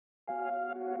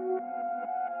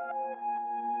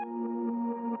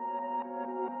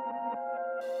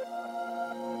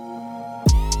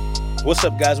What's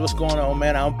up, guys? What's going on,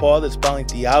 man? I'm Paul. That's Spelling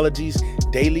Theology's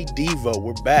Daily Devo.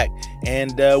 We're back,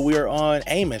 and we are on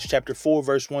Amos, chapter 4,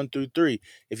 verse 1 through 3.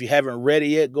 If you haven't read it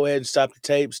yet, go ahead and stop the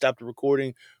tape, stop the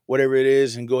recording, whatever it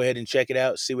is, and go ahead and check it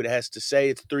out, see what it has to say.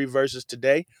 It's 3 verses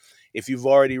today. If you've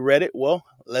already read it, well,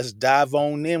 let's dive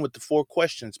on in with the 4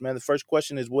 questions, man. The first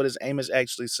question is, what is Amos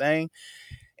actually saying?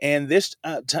 And this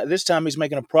time he's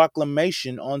making a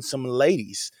proclamation on some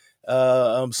ladies,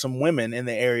 some women in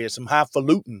the area, some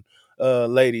highfalutin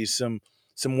ladies,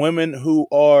 some women who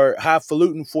are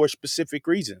highfalutin for a specific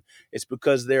reason. It's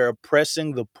because they're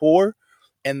oppressing the poor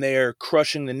and they're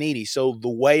crushing the needy. So the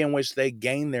way in which they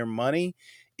gain their money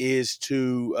is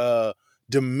to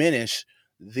diminish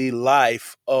the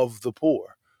life of the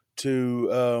poor,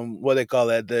 to what they call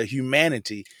that, the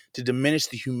humanity, to diminish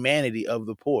the humanity of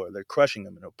the poor. They're crushing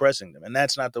them and oppressing them, and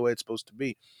that's not the way it's supposed to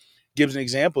be. Gives an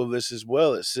example of this as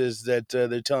well. It says that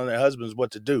they're telling their husbands what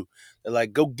to do. They're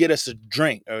like, go get us a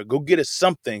drink or go get us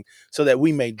something so that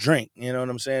we may drink. You know what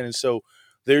I'm saying? And so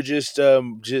they're just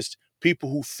people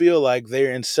who feel like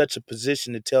they're in such a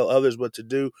position to tell others what to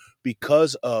do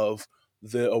because of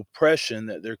the oppression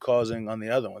that they're causing on the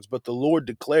other ones. But the Lord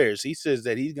declares, he says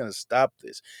that he's going to stop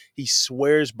this. He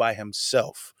swears by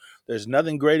himself. There's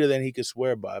nothing greater than he could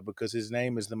swear by because his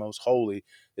name is the most holy.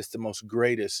 It's the most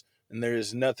greatest, and there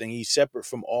is nothing. He's separate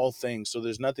from all things, so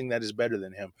there's nothing that is better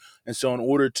than him. And so in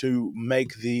order to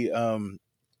make the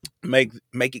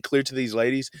make it clear to these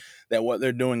ladies that what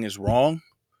they're doing is wrong,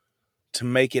 to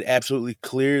make it absolutely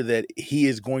clear that he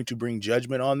is going to bring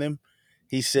judgment on them,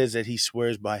 he says that he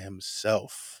swears by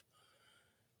himself.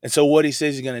 And so what he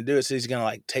says he's going to do is he's going to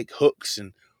like take hooks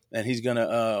and he's going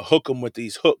to hook them with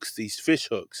these hooks, these fish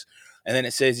hooks. And then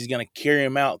it says he's going to carry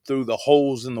them out through the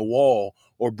holes in the wall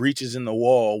or breaches in the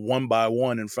wall one by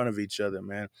one in front of each other,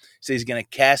 man. So he's going to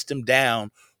cast them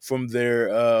down from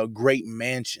their great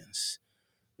mansions.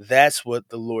 That's what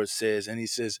the Lord says. And he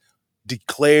says,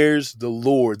 declares the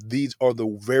Lord. These are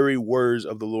the very words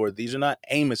of the Lord. These are not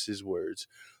Amos's words.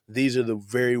 These are the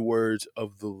very words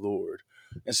of the Lord.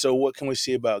 And so what can we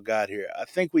see about God here? I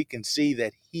think we can see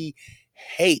that he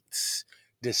hates,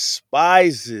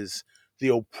 despises the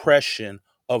oppression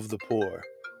of the poor.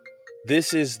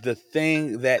 This is the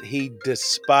thing that he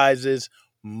despises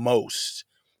most,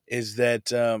 is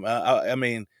that, I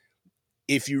mean,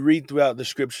 if you read throughout the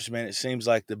scriptures, man, it seems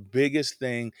like the biggest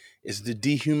thing is the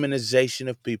dehumanization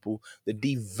of people, the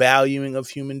devaluing of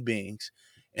human beings,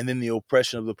 and then the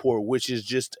oppression of the poor, which is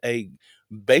just a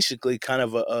basically kind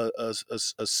of a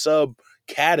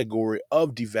subcategory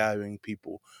of devaluing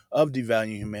people, of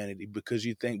devaluing humanity, because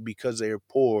you think because they are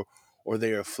poor or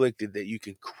they are afflicted that you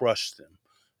can crush them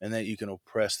and that you can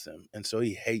oppress them. And so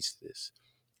he hates this.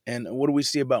 And what do we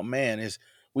see about man is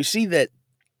we see that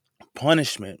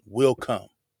punishment will come.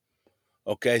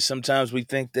 Okay, sometimes we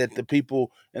think that the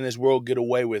people in this world get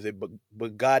away with it,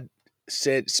 but God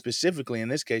said specifically in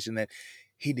this case, in that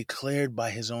he declared by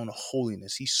his own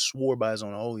holiness, he swore by his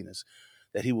own holiness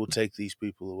that he will take these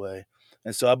people away.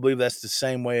 And so I believe that's the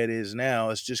same way it is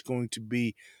now. It's just going to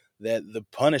be that the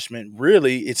punishment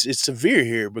really it's severe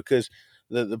here, because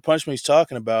the punishment he's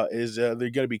talking about is they're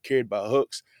going to be carried by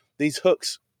hooks. These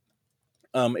hooks,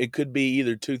 it could be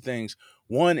either two things.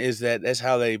 One is that that's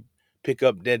how they pick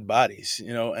up dead bodies,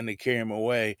 and they carry them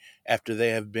away after they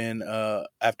have been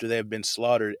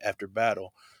slaughtered after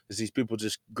battle. Is these people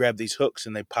just grab these hooks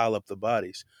and they pile up the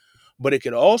bodies. But it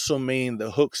could also mean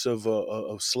the hooks of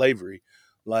slavery,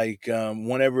 like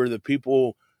whenever the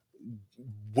people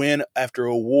win after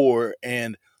a war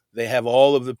and they have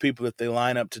all of the people that they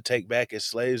line up to take back as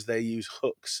slaves, they use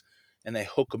hooks and they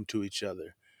hook them to each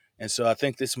other. And so I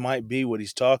think this might be what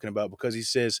he's talking about, because he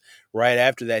says right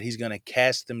after that, he's going to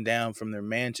cast them down from their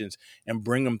mansions and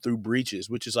bring them through breaches,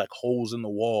 which is like holes in the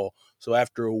wall. So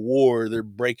after a war, they're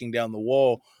breaking down the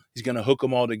wall. He's going to hook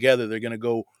them all together. They're going to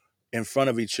go in front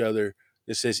of each other.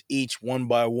 It says each one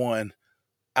by one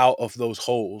out of those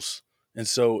holes. And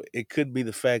so it could be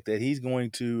the fact that he's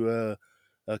going to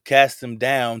cast them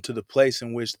down to the place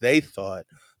in which they thought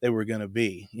they were going to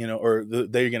be, or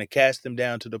they're going to cast them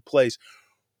down to the place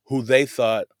who they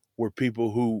thought were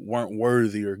people who weren't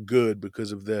worthy or good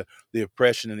because of the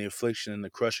oppression and the affliction and the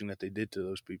crushing that they did to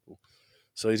those people.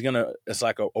 So it's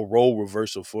like a role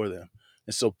reversal for them.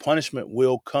 And so punishment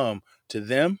will come to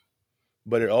them,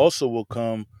 but it also will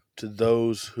come to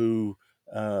those who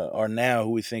are now,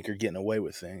 who we think are getting away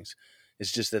with things.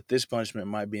 It's just that this punishment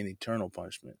might be an eternal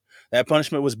punishment. That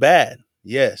punishment was bad,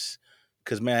 yes,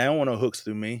 because, man, I don't want no hooks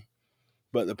through me.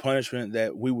 But the punishment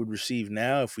that we would receive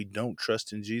now if we don't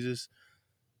trust in Jesus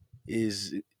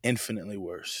is infinitely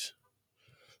worse.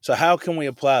 So how can we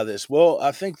apply this? Well,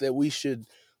 I think that we should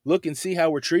look and see how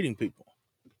we're treating people.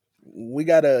 We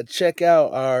got to check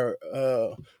out our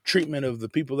treatment of the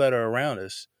people that are around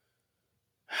us.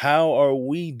 How are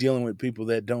we dealing with people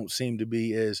that don't seem to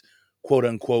be as quote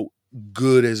unquote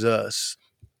good as us,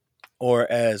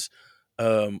 or as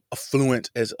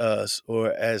affluent as us,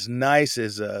 or as nice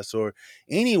as us, or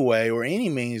any way or any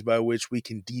means by which we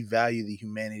can devalue the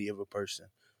humanity of a person?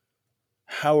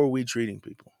 How are we treating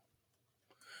people?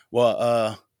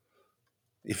 Well,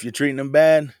 if you're treating them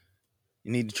bad,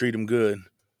 you need to treat them good,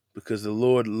 because the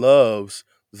Lord loves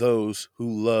those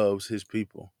who loves His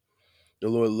people. The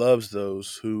Lord loves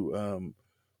those who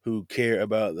care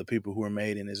about the people who are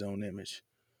made in His own image.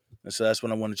 And so that's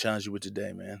what I want to challenge you with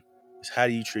today, man. Is how are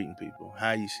you treating people? How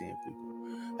are you seeing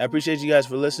people? I appreciate you guys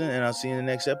for listening, and I'll see you in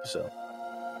the next episode.